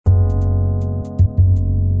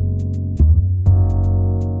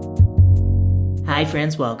Hi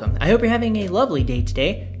friends, welcome. I hope you're having a lovely day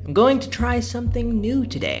today. I'm going to try something new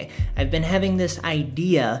today. I've been having this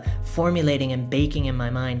idea formulating and baking in my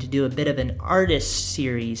mind to do a bit of an artist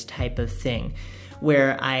series type of thing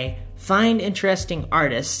where I find interesting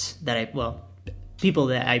artists people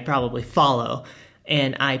that I probably follow,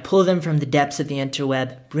 and I pull them from the depths of the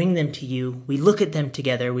interweb, bring them to you, we look at them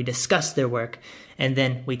together, we discuss their work, and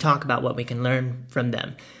then we talk about what we can learn from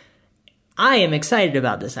them. I am excited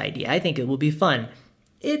about this idea. I think it will be fun.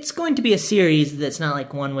 It's going to be a series that's not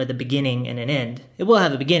like one with a beginning and an end. It will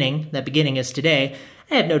have a beginning. That beginning is today.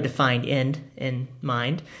 I have no defined end in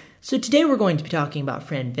mind. So today we're going to be talking about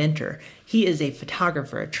Fran Venter. He is a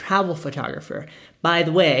photographer, a travel photographer. By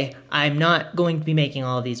the way, I'm not going to be making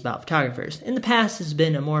all of these about photographers. In the past, it's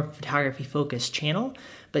been a more photography-focused channel,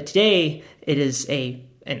 but today it is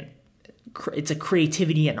it's a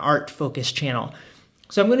creativity and art-focused channel.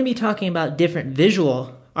 So I'm going to be talking about different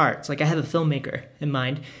visual arts, like I have a filmmaker in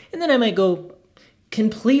mind, and then I might go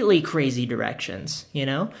completely crazy directions,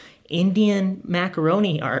 Indian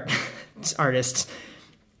macaroni artists.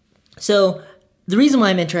 So the reason why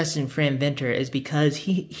I'm interested in Fran Venter is because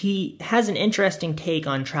he has an interesting take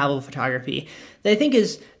on travel photography that I think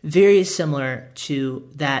is very similar to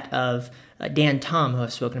that of Dan Tom, who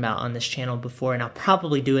I've spoken about on this channel before, and I'll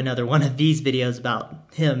probably do another one of these videos about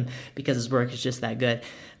him because his work is just that good.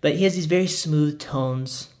 But he has these very smooth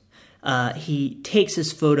tones. He takes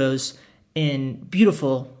his photos in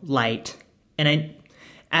beautiful light, and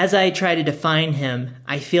as I try to define him,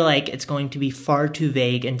 I feel like it's going to be far too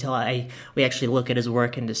vague until we actually look at his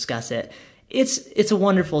work and discuss it. It's a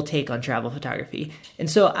wonderful take on travel photography, and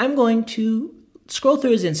so I'm going to scroll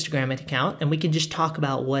through his Instagram account, and we can just talk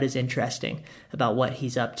about what is interesting about what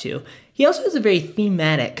he's up to. He also has a very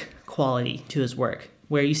thematic quality to his work,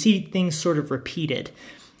 where you see things sort of repeated.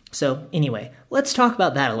 So anyway, let's talk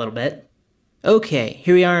about that a little bit. Okay,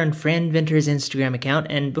 here we are on Fran Venter's Instagram account,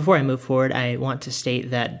 and before I move forward, I want to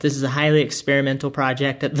state that this is a highly experimental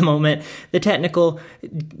project at the moment. The technical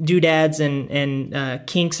doodads and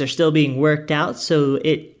kinks are still being worked out, so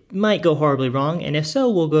it might go horribly wrong, and if so,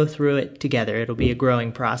 we'll go through it together. It'll be a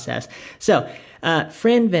growing process. So,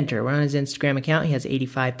 Fran Venter, we're on his Instagram account. He has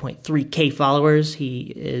 85.3K followers.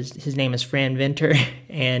 His name is Fran Venter,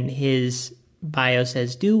 and his bio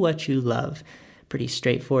says, "Do what you love." Pretty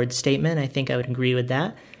straightforward statement. I think I would agree with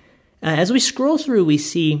that. As we scroll through, we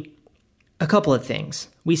see a couple of things.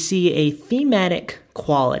 We see a thematic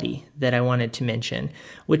quality that I wanted to mention,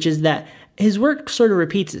 which is that his work sort of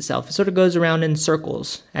repeats itself. It sort of goes around in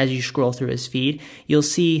circles as you scroll through his feed. You'll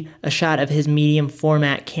see a shot of his medium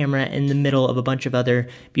format camera in the middle of a bunch of other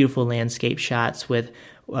beautiful landscape shots with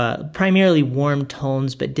primarily warm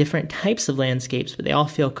tones, but different types of landscapes, but they all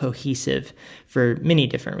feel cohesive for many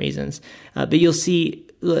different reasons. But you'll see,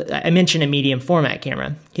 I mentioned a medium format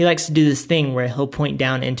camera. He likes to do this thing where he'll point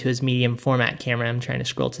down into his medium format camera. I'm trying to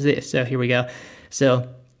scroll to this. So here we go. So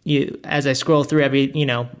as I scroll through every,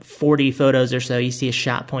 40 photos or so, you see a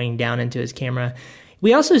shot pointing down into his camera.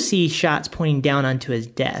 We also see shots pointing down onto his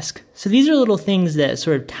desk. So these are little things that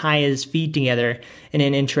sort of tie his feed together in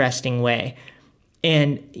an interesting way.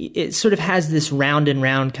 And it sort of has this round and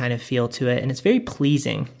round kind of feel to it, and it's very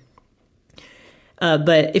pleasing.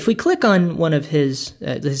 But if we click on one of his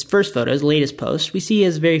first photos, latest post, we see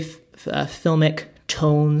his very filmic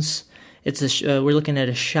tones. We're looking at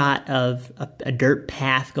a shot of a dirt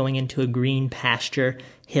path going into a green pasture,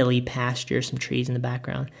 hilly pasture, some trees in the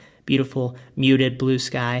background. Beautiful, muted blue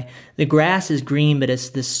sky. The grass is green, but it's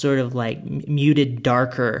this sort of like muted,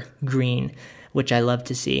 darker green, which I love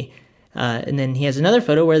to see. And then he has another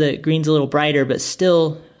photo where the green's a little brighter, but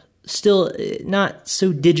still not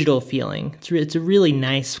so digital feeling. It's a really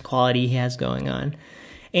nice quality he has going on.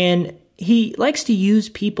 And he likes to use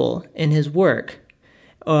people in his work,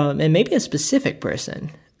 and maybe a specific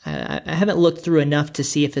person. I haven't looked through enough to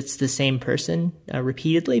see if it's the same person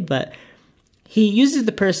repeatedly, but he uses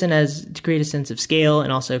the person to create a sense of scale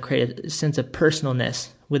and also create a sense of personalness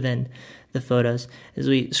within the photos. As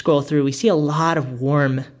we scroll through, we see a lot of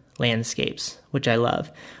warm landscapes, which I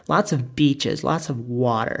love. Lots of beaches, lots of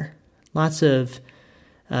water, lots of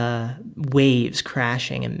waves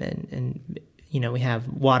crashing, and we have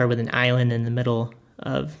water with an island in the middle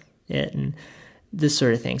of it, and this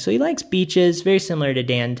sort of thing. So he likes beaches, very similar to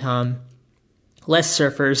Dan Tom. Less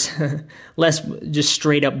surfers, less just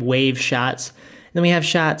straight up wave shots. And then we have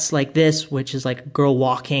shots like this, which is like a girl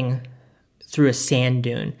walking through a sand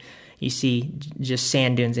dune. You see just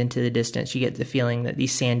sand dunes into the distance. You get the feeling that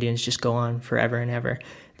these sand dunes just go on forever and ever,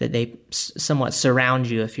 that they somewhat surround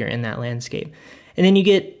you if you're in that landscape. And then you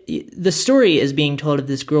get, the story is being told of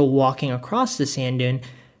this girl walking across the sand dune,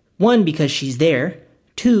 One, because she's there.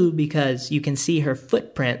 Two, because you can see her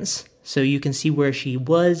footprints, so you can see where she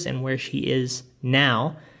was and where she is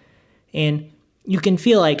now. And you can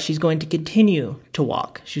feel like she's going to continue to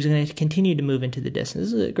walk. She's going to continue to move into the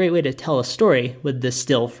distance. This is a great way to tell a story with this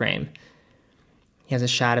still frame. He has a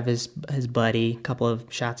shot of his buddy, a couple of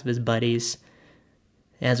shots of his buddies.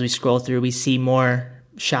 As we scroll through, we see more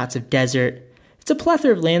shots of desert. It's a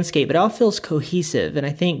plethora of landscape, but it all feels cohesive, and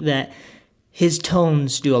I think that his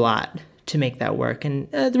tones do a lot to make that work.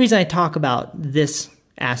 And the reason I talk about this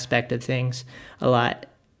aspect of things a lot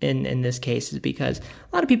in this case is because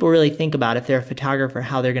a lot of people really think about, if they're a photographer,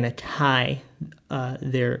 how they're going to tie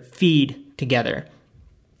their feed together.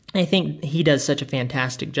 I think he does such a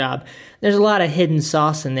fantastic job. There's a lot of hidden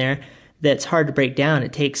sauce in there that's hard to break down.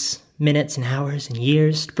 It takes minutes and hours and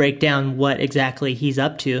years to break down what exactly he's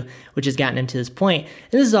up to, which has gotten him to this point.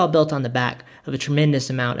 And this is all built on the back of a tremendous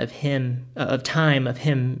amount of him,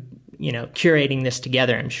 curating this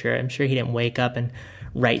together. I'm sure he didn't wake up and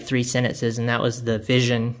write 3 sentences, and that was the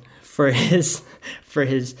vision for his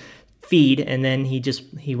feed. And then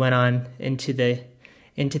he went on into the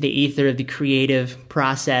ether of the creative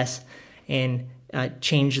process and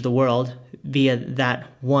changed the world via that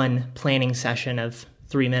one planning session of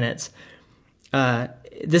 3 minutes.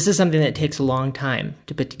 This is something that takes a long time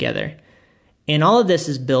to put together. And all of this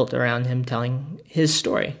is built around him telling his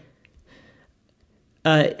story.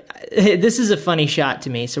 This is a funny shot to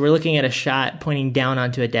me. So we're looking at a shot pointing down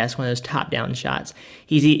onto a desk, one of those top-down shots.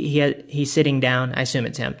 He's sitting down, I assume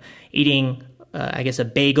it's him, eating, a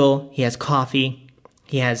bagel. He has coffee.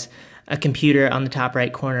 He has a computer on the top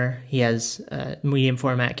right corner. He has a medium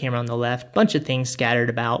format camera on the left. Bunch of things scattered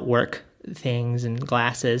about, work things and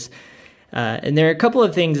glasses. And there are a couple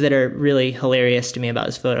of things that are really hilarious to me about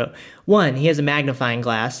this photo. One, he has a magnifying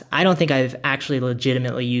glass. I don't think I've actually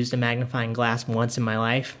legitimately used a magnifying glass once in my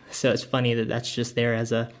life, so it's funny that that's just there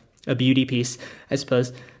as a beauty piece, I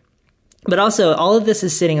suppose. But also, all of this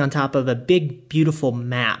is sitting on top of a big, beautiful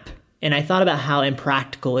map. And I thought about how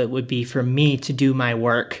impractical it would be for me to do my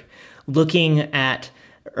work looking at,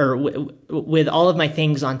 with all of my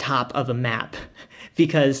things on top of a map.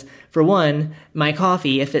 Because, for one, my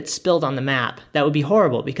coffee, if it's spilled on the map, that would be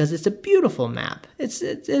horrible because it's a beautiful map. It's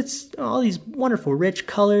all these wonderful, rich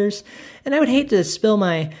colors. And I would hate to spill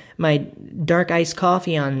my dark iced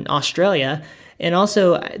coffee on Australia. And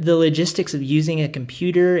also, the logistics of using a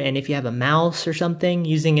computer, and if you have a mouse or something,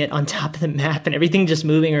 using it on top of the map and everything just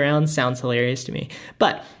moving around sounds hilarious to me.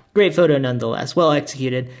 But great photo nonetheless, well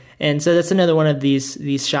executed. And so that's another one of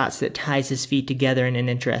these shots that ties his feet together in an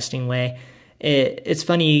interesting way. It's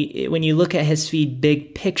funny, when you look at his feed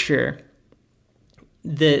big picture,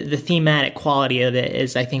 the thematic quality of it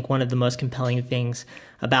is, I think, one of the most compelling things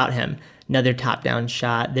about him. Another top-down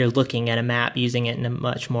shot, they're looking at a map, using it in a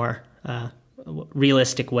much more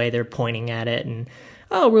realistic way. They're pointing at it and,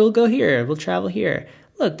 oh, we'll go here, we'll travel here.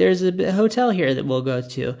 Look, there's a hotel here that we'll go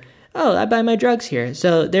to. Oh, I buy my drugs here.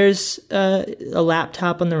 So there's a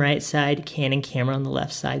laptop on the right side, Canon camera on the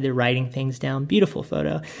left side. They're writing things down. Beautiful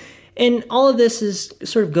photo. And all of this is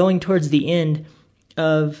sort of going towards the end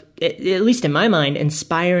of, at least in my mind,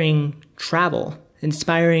 inspiring travel,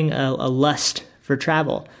 inspiring a lust for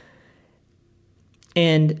travel.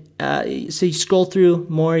 And so you scroll through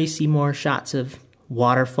more, you see more shots of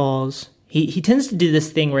waterfalls. He tends to do this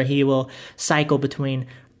thing where he will cycle between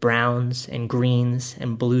browns and greens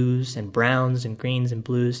and blues and browns and greens and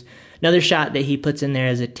blues. Another shot that he puts in there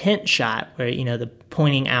is a tent shot where, the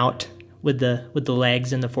pointing out with the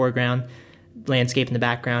legs in the foreground, landscape in the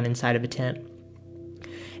background inside of a tent.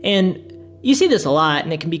 And you see this a lot,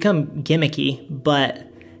 and it can become gimmicky, but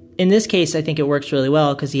in this case, I think it works really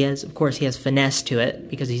well because he has finesse to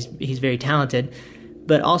it because he's very talented,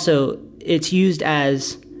 but also it's used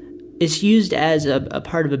as a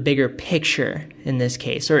part of a bigger picture in this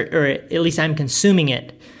case, or at least I'm consuming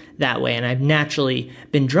it that way, and I've naturally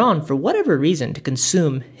been drawn, for whatever reason, to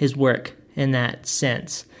consume his work in that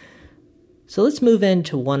sense. So let's move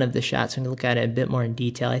into one of the shots and look at it a bit more in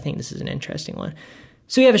detail. I think this is an interesting one.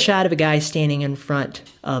 So we have a shot of a guy standing in front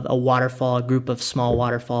of a waterfall, a group of small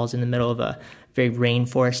waterfalls in the middle of a very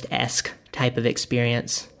rainforest-esque type of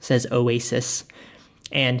experience. It says Oasis.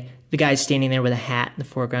 And the guy's standing there with a hat in the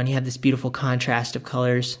foreground. You have this beautiful contrast of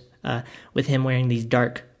colors with him wearing these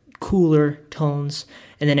dark, cooler tones.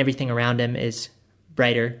 And then everything around him is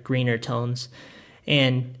brighter, greener tones.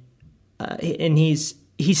 And he's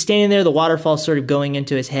standing there, the waterfall's sort of going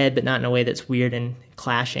into his head, but not in a way that's weird and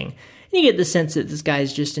clashing. And you get the sense that this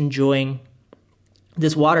guy's just enjoying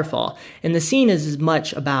this waterfall. And the scene is as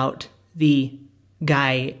much about the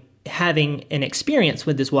guy having an experience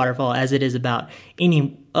with this waterfall as it is about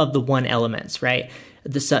any of the one elements, right?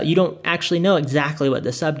 You don't actually know exactly what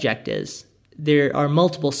the subject is. There are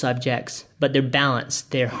multiple subjects, but they're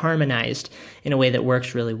balanced, they're harmonized in a way that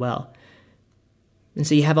works really well. And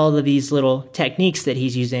so you have all of these little techniques that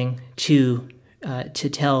he's using to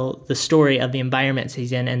tell the story of the environments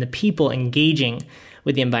he's in and the people engaging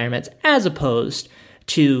with the environments, as opposed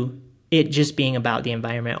to it just being about the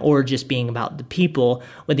environment or just being about the people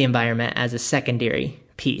with the environment as a secondary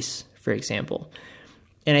piece, for example.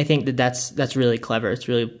 And I think that's really clever. It's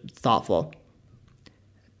really thoughtful.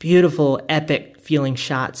 Beautiful, epic feeling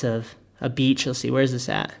shots of a beach. Let's see, where's this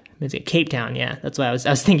at? Is it Cape Town? Yeah, that's why I was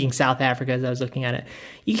thinking South Africa as I was looking at it.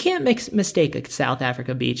 You can't mistake a South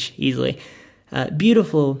Africa beach easily.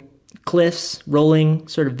 Beautiful cliffs, rolling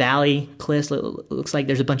sort of valley cliffs. Looks like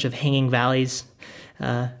there's a bunch of hanging valleys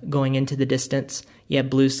going into the distance. You have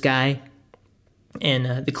blue sky.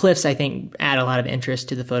 And the cliffs, I think, add a lot of interest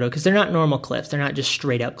to the photo because they're not normal cliffs. They're not just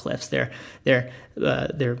straight up cliffs. They're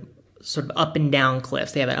sort of up and down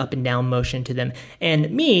cliffs. They have an up and down motion to them. And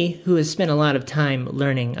me, who has spent a lot of time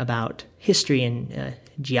learning about history and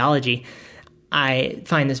geology, I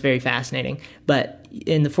find this very fascinating. But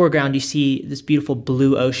in the foreground, you see this beautiful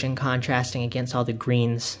blue ocean contrasting against all the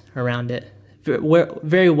greens around it.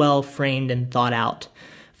 Very well framed and thought out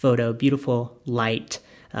photo. Beautiful light.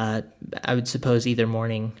 I would suppose either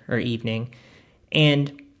morning or evening.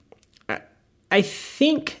 And I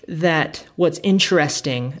think that what's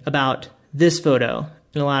interesting about this photo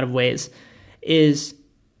in a lot of ways is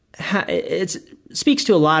it speaks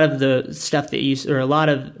to a lot of the stuff that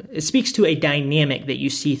it speaks to a dynamic that you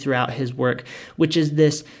see throughout his work, which is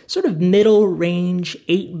this sort of middle range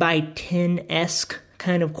 8x10-esque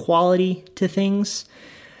kind of quality to things.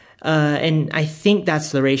 And I think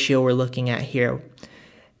that's the ratio we're looking at here.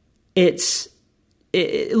 It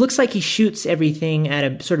looks like he shoots everything at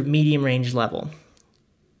a sort of medium range level,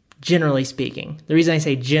 generally speaking. The reason I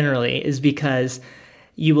say generally is because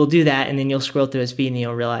you will do that and then you'll scroll through his feed and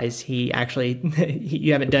you'll realize you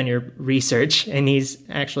haven't done your research and he's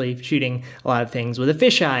actually shooting a lot of things with a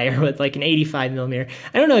fisheye or with like an 85 millimeter.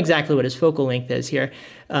 I don't know exactly what his focal length is here.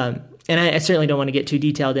 And I certainly don't want to get too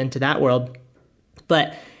detailed into that world,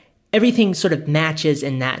 but everything sort of matches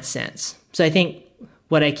in that sense. So I think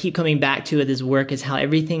what I keep coming back to with his work is how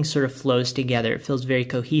everything sort of flows together. It feels very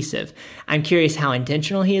cohesive. I'm curious how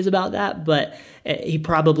intentional he is about that, but he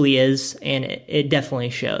probably is, and it definitely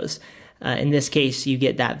shows. In this case, you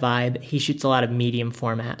get that vibe. He shoots a lot of medium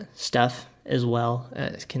format stuff as well,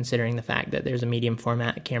 considering the fact that there's a medium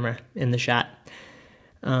format camera in the shot.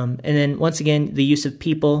 And then once again, the use of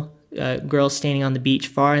people. Girls standing on the beach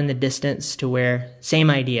far in the distance to where, same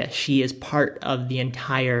idea, she is part of the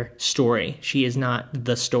entire story. She is not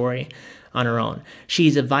the story on her own.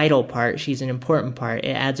 She's a vital part. She's an important part.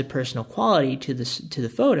 It adds a personal quality to the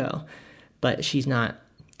photo, but she's not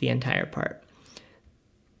the entire part.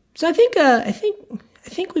 So I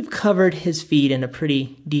think we've covered his feed in a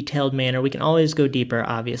pretty detailed manner. We can always go deeper,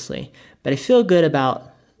 obviously, but I feel good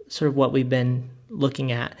about sort of what we've been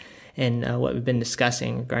looking at and what we've been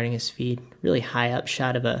discussing regarding his feed. Really high up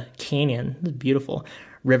shot of a canyon, this beautiful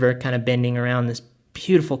river kind of bending around this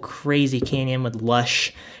beautiful, crazy canyon with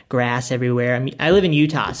lush grass everywhere. I mean, I live in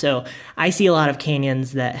Utah, so I see a lot of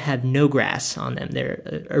canyons that have no grass on them.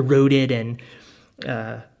 They're eroded and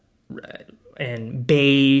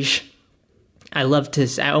beige. I want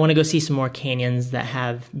to go see some more canyons that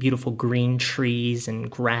have beautiful green trees and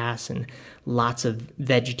grass and lots of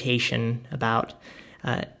vegetation about.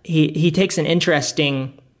 He takes an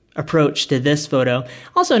interesting approach to this photo.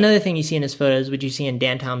 Also, another thing you see in his photos, which you see in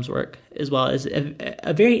Dan Tom's work as well, is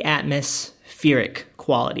a very atmospheric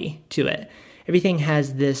quality to it. Everything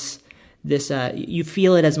has this you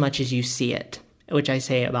feel it as much as you see it, which I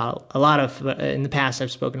say about a lot of, in the past I've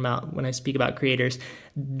spoken about when I speak about creators.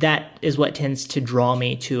 That is what tends to draw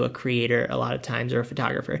me to a creator a lot of times, or a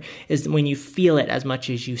photographer, is when you feel it as much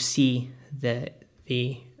as you see the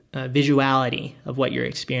visuality of what you're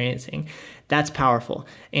experiencing. That's powerful.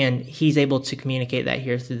 And he's able to communicate that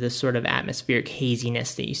here through this sort of atmospheric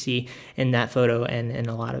haziness that you see in that photo and in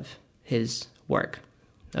a lot of his work.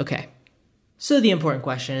 Okay. So the important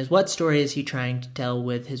question is, what story is he trying to tell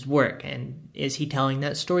with his work? And is he telling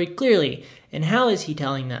that story clearly? And how is he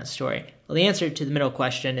telling that story? Well, the answer to the middle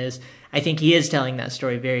question is, I think he is telling that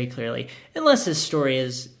story very clearly, unless his story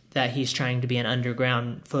is that he's trying to be an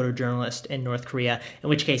underground photojournalist in North Korea, in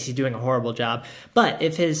which case he's doing a horrible job. But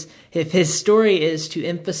if his story is to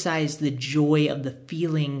emphasize the joy of the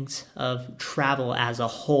feelings of travel as a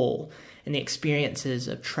whole, and the experiences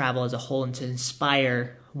of travel as a whole, and to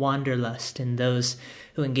inspire wanderlust in those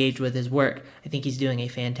who engaged with his work. I think he's doing a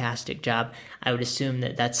fantastic job. I would assume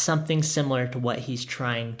that that's something similar to what he's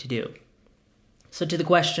trying to do. So to the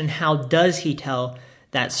question, how does he tell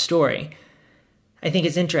that story? I think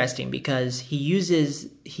it's interesting because he uses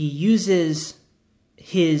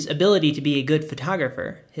his ability to be a good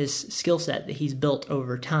photographer, his skill set that he's built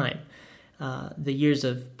over time, the years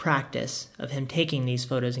of practice of him taking these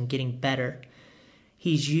photos and getting better.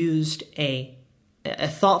 He's used a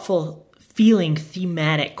thoughtful, feeling,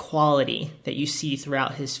 thematic quality that you see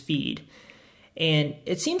throughout his feed. And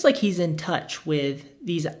it seems like he's in touch with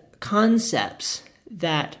these concepts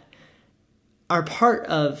that are part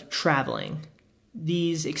of traveling,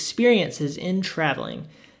 these experiences in traveling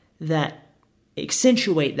that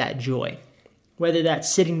accentuate that joy, whether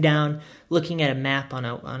that's sitting down, looking at a map on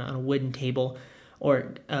a wooden table,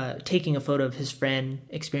 or taking a photo of his friend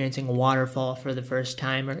experiencing a waterfall for the first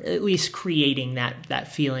time, or at least creating that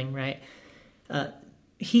feeling, right?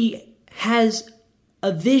 He has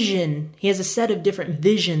a vision, he has a set of different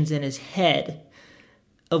visions in his head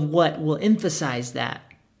of what will emphasize that,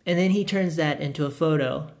 and then he turns that into a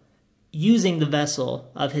photo using the vessel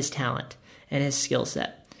of his talent and his skill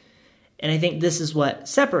set. And I think this is what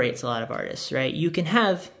separates a lot of artists, right? You can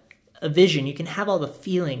have a vision, you can have all the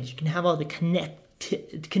feelings, you can have all the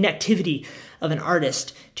connectivity of an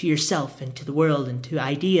artist to yourself and to the world and to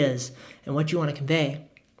ideas and what you want to convey.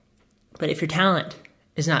 But if your talent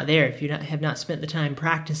is not there, if you have not spent the time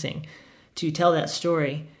practicing to tell that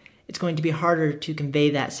story, it's going to be harder to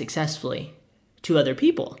convey that successfully to other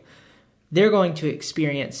people. They're going to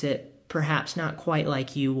experience it perhaps not quite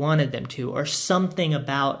like you wanted them to, or something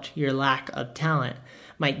about your lack of talent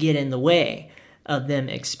might get in the way of them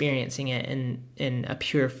experiencing it in a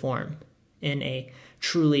pure form, in a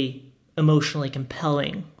truly emotionally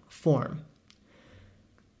compelling form.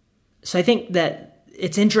 So I think that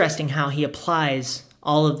it's interesting how he applies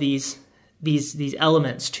all of these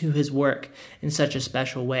elements to his work in such a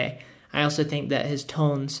special way. I also think that his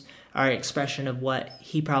tones are an expression of what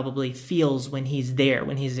he probably feels when he's there,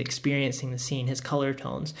 when he's experiencing the scene, his color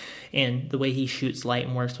tones, and the way he shoots light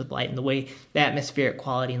and works with light, and the way the atmospheric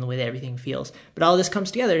quality and the way that everything feels. But all this comes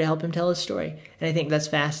together to help him tell his story, and I think that's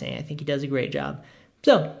fascinating. I think he does a great job.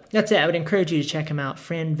 So that's it. I would encourage you to check him out,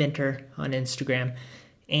 Fran Venter on Instagram,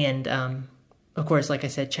 and of course, like I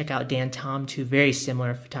said, check out Dan Tom too, very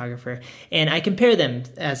similar photographer. And I compare them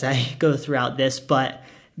as I go throughout this, but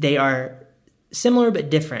they are similar but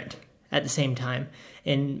different at the same time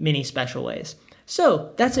in many special ways.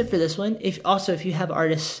 So that's it for this one. If you have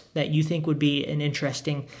artists that you think would be an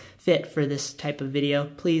interesting fit for this type of video,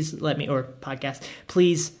 please let me, or podcast,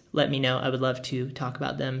 please let me know. I would love to talk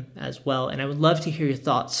about them as well. And I would love to hear your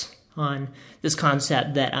thoughts on this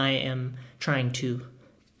concept that I am trying to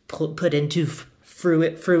put into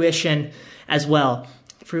fruition as well.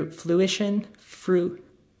 Fruition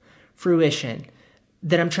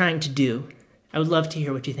that I'm trying to do. I would love to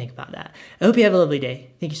hear what you think about that. I hope you have a lovely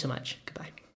day. Thank you so much. Goodbye.